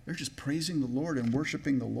 They're just praising the Lord and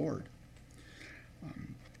worshiping the Lord.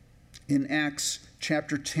 In Acts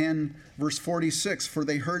chapter 10, verse 46, "For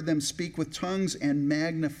they heard them speak with tongues and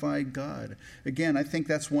magnify God." Again, I think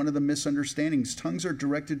that's one of the misunderstandings. Tongues are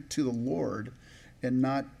directed to the Lord and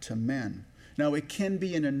not to men. Now, it can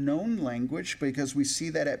be in a known language because we see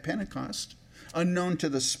that at Pentecost, unknown to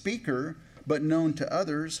the speaker, but known to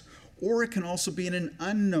others. Or it can also be in an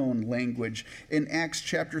unknown language. In Acts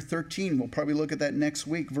chapter 13, we'll probably look at that next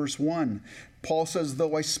week, verse 1. Paul says,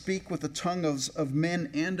 "Though I speak with the tongues of men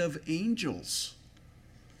and of angels."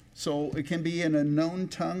 So it can be in a known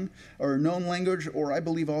tongue or a known language, or I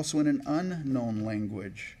believe also in an unknown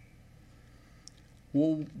language.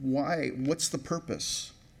 Well, why? What's the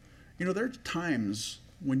purpose? There are times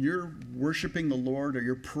when you're worshiping the Lord, or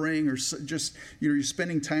you're praying, or just you're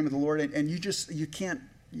spending time with the Lord, and you just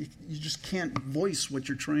can't voice what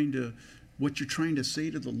you're trying to say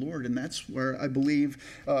to the Lord, and that's where I believe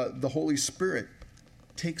the Holy Spirit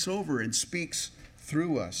takes over and speaks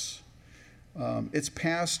through us. It's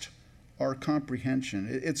past our comprehension.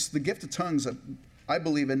 It's the gift of tongues that I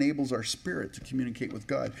believe enables our spirit to communicate with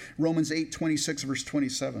God. Romans 8:26, verse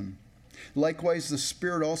 27. "Likewise, the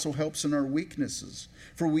Spirit also helps in our weaknesses.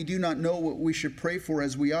 For we do not know what we should pray for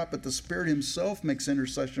as we ought, but the Spirit himself makes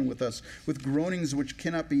intercession with us, with groanings which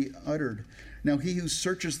cannot be uttered. Now he who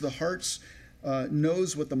searches the hearts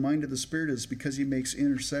knows what the mind of the Spirit is, because he makes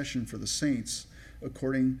intercession for the saints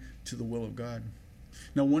according to the will of God."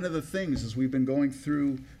 Now, one of the things, as we've been going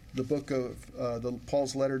through the book of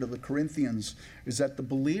Paul's letter to the Corinthians, is that the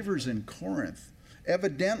believers in Corinth,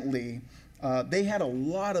 evidently, they had a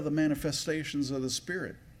lot of the manifestations of the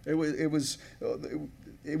Spirit. It was,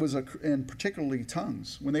 and particularly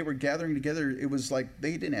tongues. When they were gathering together, it was like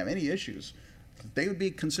they didn't have any issues. They would be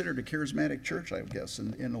considered a charismatic church, I guess,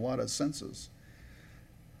 in a lot of senses.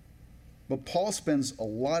 But Paul spends a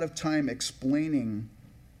lot of time explaining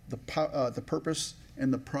the purpose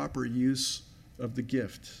and the proper use of the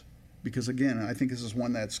gift, because again, I think this is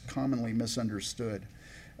one that's commonly misunderstood.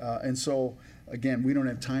 And so, again, we don't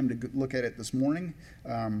have time to look at it this morning,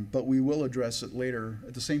 but we will address it later.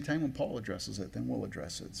 At the same time when Paul addresses it, then we'll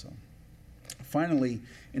address it. So, finally,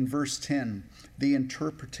 in verse 10, the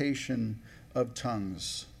interpretation of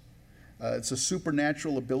tongues. It's a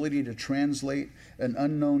supernatural ability to translate an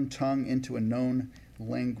unknown tongue into a known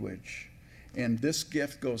language. And this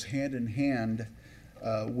gift goes hand in hand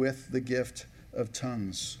with the gift of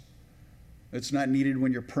tongues. It's not needed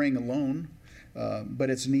when you're praying alone. But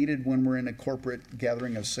it's needed when we're in a corporate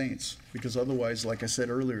gathering of saints, because otherwise, like I said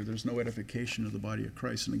earlier, there's no edification of the body of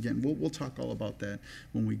Christ. And again, we'll talk all about that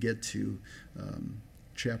when we get to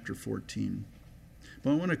chapter 14.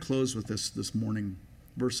 But I want to close with this morning,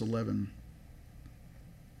 verse 11.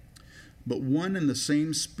 "But one and the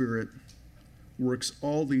same Spirit works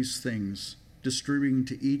all these things, distributing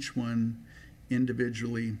to each one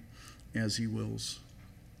individually as he wills."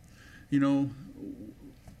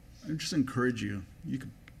 I just encourage you. You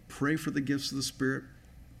can pray for the gifts of the Spirit,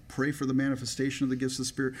 pray for the manifestation of the gifts of the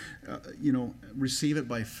Spirit, receive it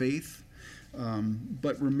by faith.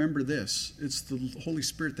 But remember this: it's the Holy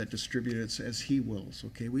Spirit that distributes it as He wills.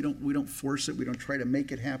 Okay, we don't force it. We don't try to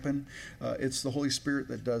make it happen. It's the Holy Spirit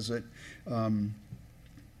that does it. And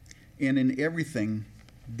in everything,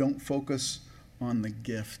 don't focus on the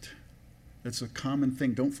gift. That's a common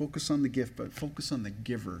thing. Don't focus on the gift, but focus on the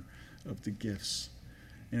giver of the gifts.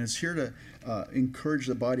 And it's here to encourage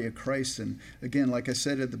the body of Christ. And again, like I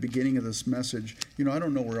said at the beginning of this message, I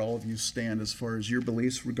don't know where all of you stand as far as your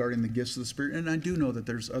beliefs regarding the gifts of the Spirit. And I do know that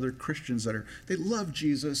there's other Christians they love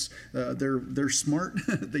Jesus. They're smart.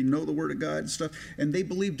 They know the Word of God and stuff. And they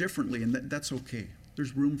believe differently, and that's okay.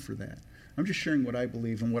 There's room for that. I'm just sharing what I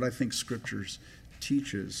believe and what I think Scriptures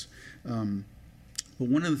teaches. But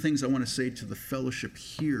one of the things I want to say to the fellowship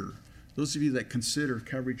here, those of you that consider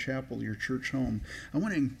Calvary Chapel your church home, I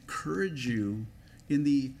want to encourage you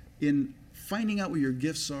in finding out what your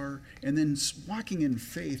gifts are, and then walking in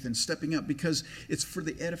faith and stepping up, because it's for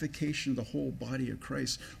the edification of the whole body of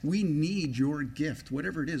Christ. We need your gift,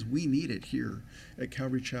 whatever it is. We need it here at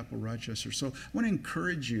Calvary Chapel, Rochester. So I want to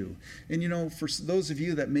encourage you. And for those of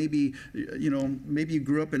you that maybe you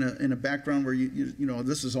grew up in a background where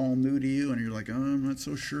this is all new to you, and you're like, oh, I'm not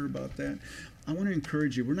so sure about that. I want to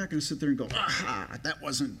encourage you. We're not going to sit there and go, aha, that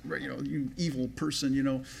wasn't, you evil person,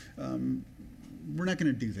 we're not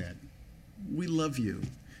going to do that. We love you,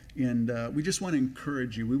 and we just want to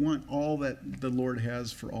encourage you. We want all that the Lord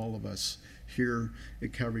has for all of us here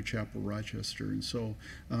at Calvary Chapel, Rochester. And so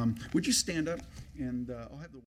would you stand up, and I'll have the